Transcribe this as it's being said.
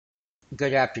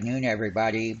Good afternoon,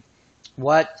 everybody.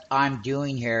 What I'm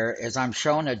doing here is I'm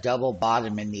showing a double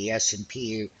bottom in the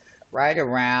S&P right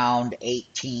around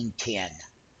 1810.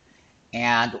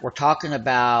 And we're talking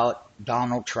about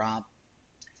Donald Trump.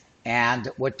 And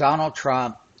with Donald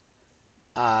Trump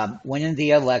winning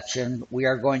the election, we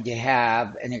are going to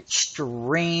have an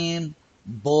extreme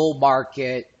bull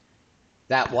market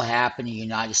that will happen in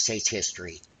United States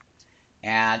history.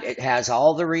 And it has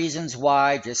all the reasons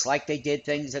why, just like they did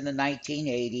things in the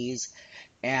 1980s.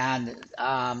 And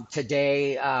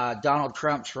today, Donald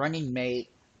Trump's running mate,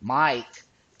 Mike,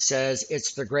 says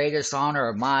it's the greatest honor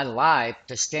of my life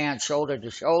to stand shoulder to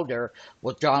shoulder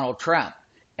with Donald Trump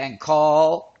and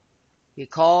he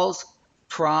calls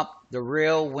Trump the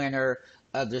real winner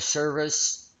of the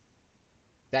service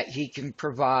that he can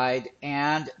provide.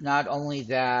 And not only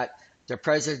that, the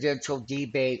presidential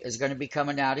debate is going to be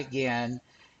coming out again.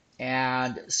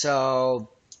 And so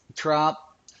Trump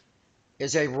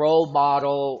is a role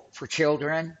model for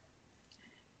children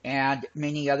and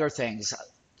many other things.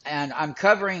 And I'm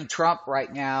covering Trump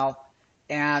right now,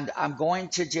 and I'm going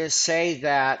to just say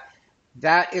that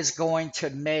that is going to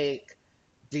make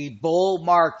the bull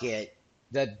market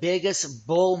the biggest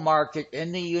bull market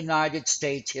in the United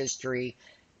States history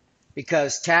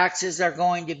because taxes are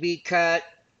going to be cut.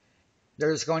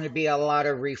 There's going to be a lot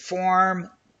of reform.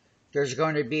 There's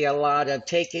going to be a lot of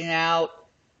taking out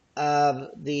of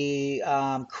the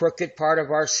crooked part of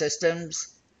our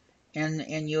systems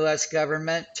in U.S.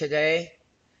 government today.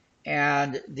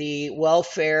 And the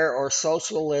welfare or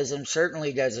socialism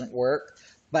certainly doesn't work.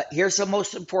 But here's the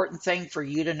most important thing for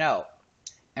you to know,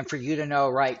 and for you to know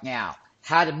right now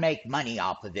how to make money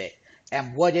off of it,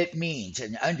 and what it means,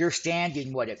 and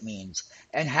understanding what it means,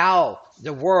 and how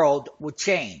the world would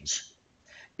change.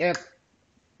 If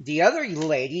the other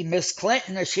lady, Miss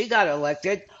Clinton, if she got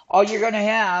elected, all you're going to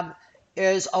have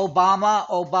is Obama,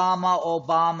 Obama,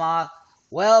 Obama,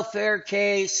 welfare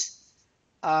case,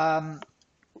 um,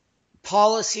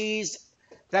 policies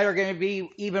that are going to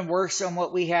be even worse than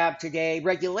what we have today.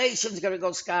 Regulations going to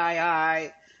go sky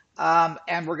high,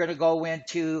 and we're going to go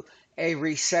into a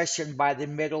recession by the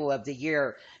middle of the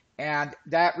year. And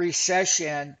that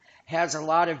recession has a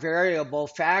lot of variable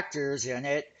factors in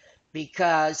it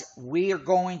because we are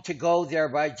going to go there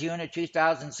by June of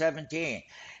 2017.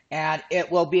 And it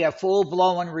will be a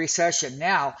full-blown recession.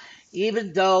 Now,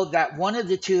 even though that one of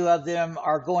the two of them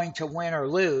are going to win or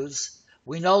lose,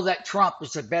 we know that Trump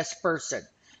is the best person,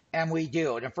 and we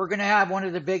do. And if we're going to have one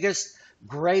of the biggest,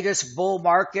 greatest bull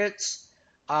markets,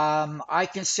 I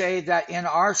can say that in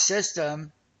our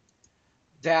system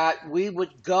that we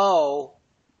would go,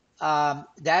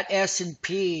 that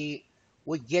S&P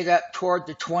would get up toward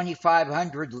the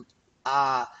 2,500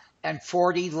 and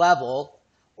 40 level,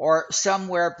 or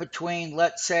somewhere between,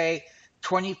 let's say,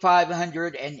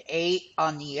 2,508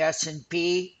 on the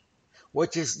S&P,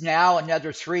 which is now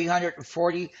another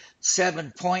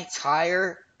 347 points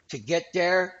higher to get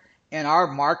there in our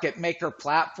market maker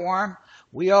platform.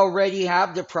 We already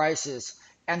have the prices,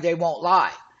 and they won't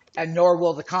lie, and nor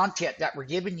will the content that we're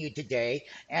giving you today.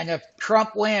 And if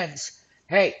Trump wins,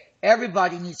 hey,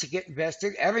 everybody needs to get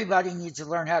invested. Everybody needs to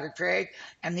learn how to trade,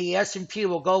 and the S&P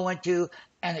will go into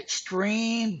an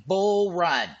extreme bull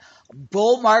run.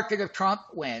 Bull market if Trump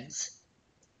wins.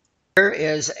 Here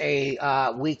is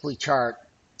a weekly chart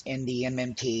in the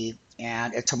MMT,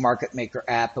 and it's a market maker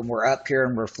app, and we're up here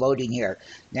and we're floating here.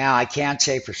 Now, I can't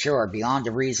say for sure, beyond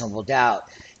a reasonable doubt,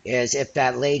 is if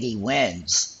that lady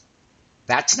wins,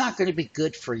 that's not going to be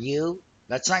good for you.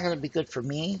 That's not going to be good for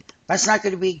me. That's not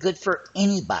going to be good for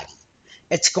anybody.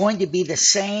 It's going to be the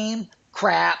same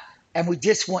crap, and we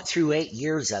just went through 8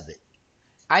 years of it.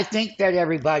 I think that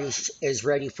everybody is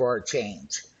ready for a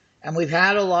change. And we've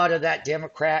had a lot of that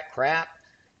Democrat crap.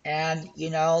 And,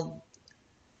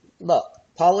 look,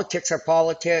 politics are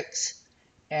politics.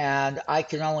 And I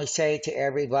can only say to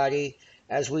everybody,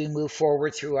 as we move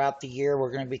forward throughout the year,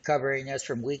 we're going to be covering this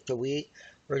from week to week.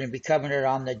 We're going to be covering it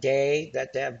on the day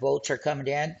that the votes are coming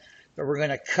in. But we're going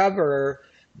to cover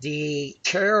the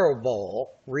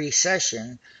terrible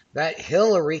recession that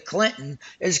Hillary Clinton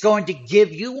is going to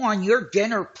give you on your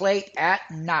dinner plate at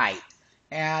night.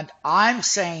 And I'm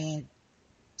saying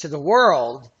to the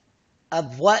world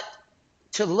of what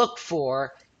to look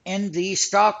for in these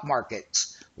stock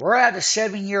markets. We're at a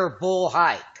 7-year bull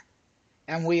hike,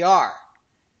 and we are.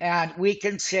 And we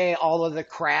can say all of the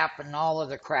crap and all of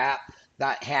the crap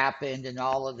that happened and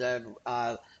all of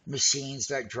the machines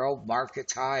that drove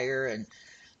markets higher. And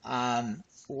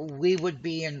we would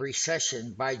be in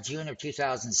recession by June of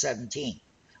 2017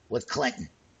 with Clinton.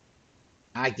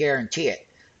 I guarantee it.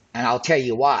 And I'll tell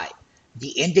you why. The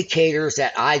indicators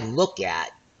that I look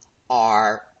at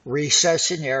are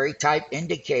recessionary type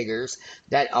indicators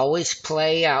that always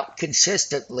play out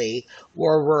consistently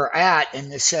where we're at in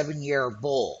the 7 year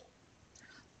bull.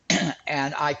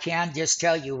 And I can just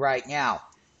tell you right now,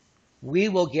 we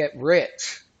will get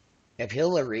rich if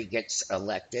Hillary gets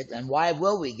elected. And why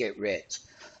will we get rich?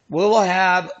 We will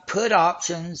have put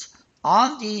options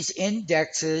on these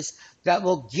indexes that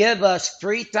will give us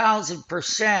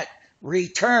 3,000%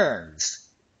 returns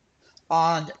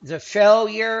on the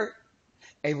failure,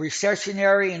 a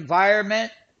recessionary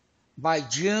environment. By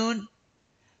June,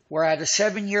 we're at a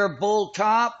 7 year bull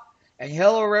top, and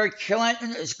Hillary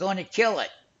Clinton is going to kill it.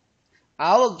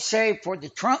 I will say for the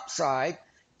Trump side,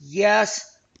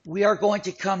 yes, we are going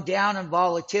to come down in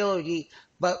volatility,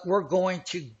 but we're going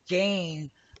to gain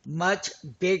much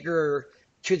bigger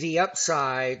to the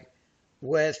upside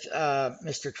with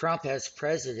Mr. Trump as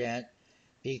president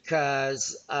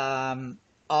because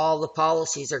all the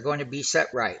policies are going to be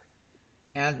set right.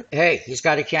 And hey, he's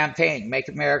got a campaign, Make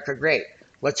America Great.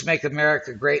 Let's make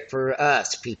America great for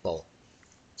us, people.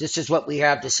 This is what we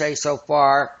have to say so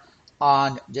far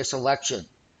on this election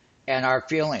and our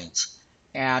feelings.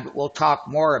 And we'll talk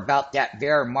more about that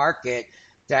bear market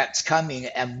that's coming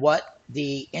and what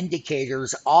the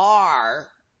indicators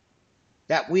are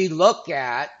that we look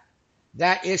at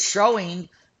that is showing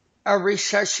a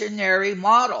recessionary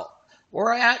model.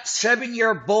 We're at 7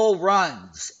 year bull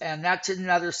runs, and that's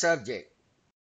another subject.